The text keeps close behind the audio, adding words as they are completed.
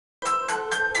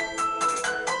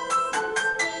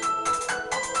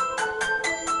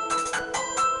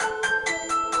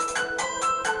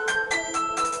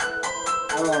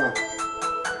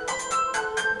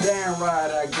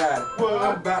I got it.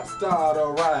 I'm about to start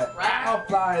alright. I'm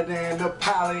flying in the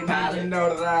pilot, now you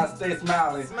know that I stay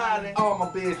smiling. All my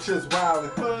bitches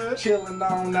wildin', chillin'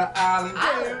 on the island.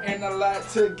 And I like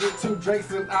to get 2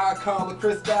 drinks and I call it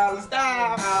Freestyle.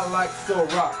 I like to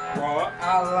rock.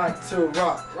 I like to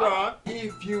rock.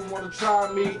 If you wanna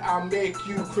try me, I'll make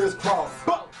you crisscross.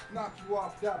 Knock you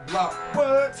off that block.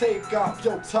 Take off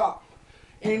your top.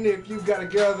 And if you got a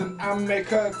girl, then I'll make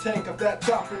her take off that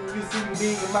top. And you see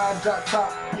me in my drop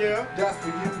top, that's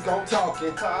where you gon'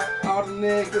 talkin'. All the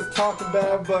niggas talking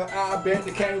bad, but I bet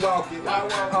they can't walk it.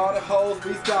 All the hoes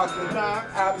be stalking,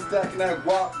 I be stacking that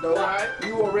guap though.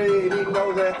 You already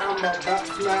know that I'm about to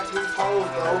smack these hoes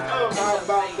though. I'm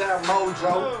about that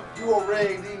mojo, you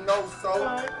already know so.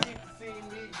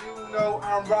 You know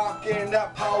I'm rockin'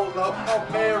 that polo,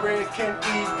 American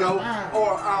Ego,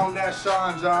 or on that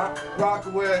Sean John.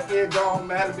 Rockin' where it don't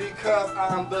matter because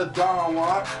I'm the Don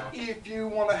Juan. If you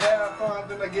wanna have fun,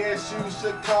 then I guess you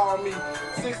should call me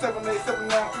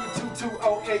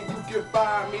 678-793-2208. You can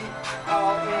find me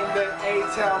all in the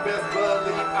A-Town, best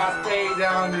believe I stay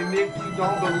down. And if you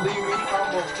don't believe me,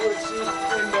 I'ma put you in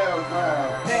that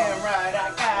ground. Damn right, I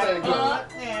got it.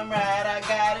 Damn right, I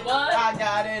got it. I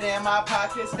got it in my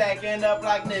pocket, stacking up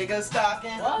like niggas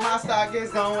stocking. My stock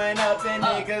is going up and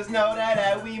niggas know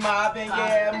that we mobbing.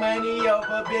 Yeah, money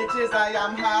over bitches.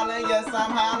 I'm hollering, yes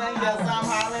I'm hollering, yes I'm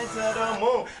hollering to the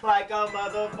moon like a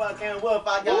motherfucking wolf.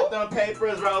 I got them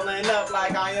papers rolling up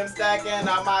like I am stacking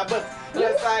on my books.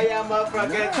 Yes, I am a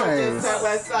fucking nice.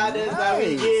 West side is how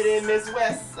we get it. Miss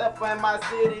West up in my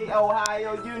city,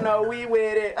 Ohio. You know we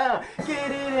with it.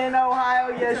 Get it in Ohio.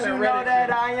 Yes, you know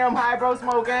that I am high, bro,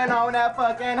 smoking on that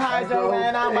fucking hydro,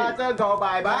 and I'm about to go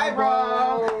bye-bye,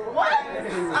 bro. What?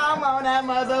 I'm on that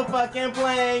motherfucking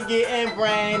plane, getting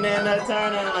brain in the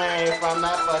turning lane from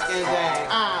that fucking thing.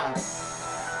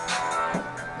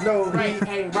 No, he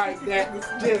ain't right that.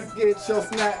 Just get your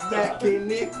snapback,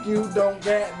 and if you don't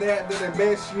got that, then the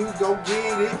best you go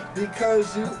get it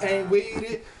because you ain't with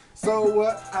it. So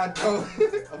what? I don't.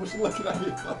 I wish you looking at me.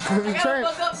 You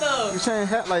changed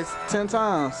headlights 10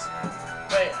 times.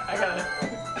 Wait, I gotta.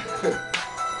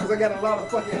 Because I got a lot of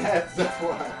fucking hats, that's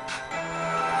why.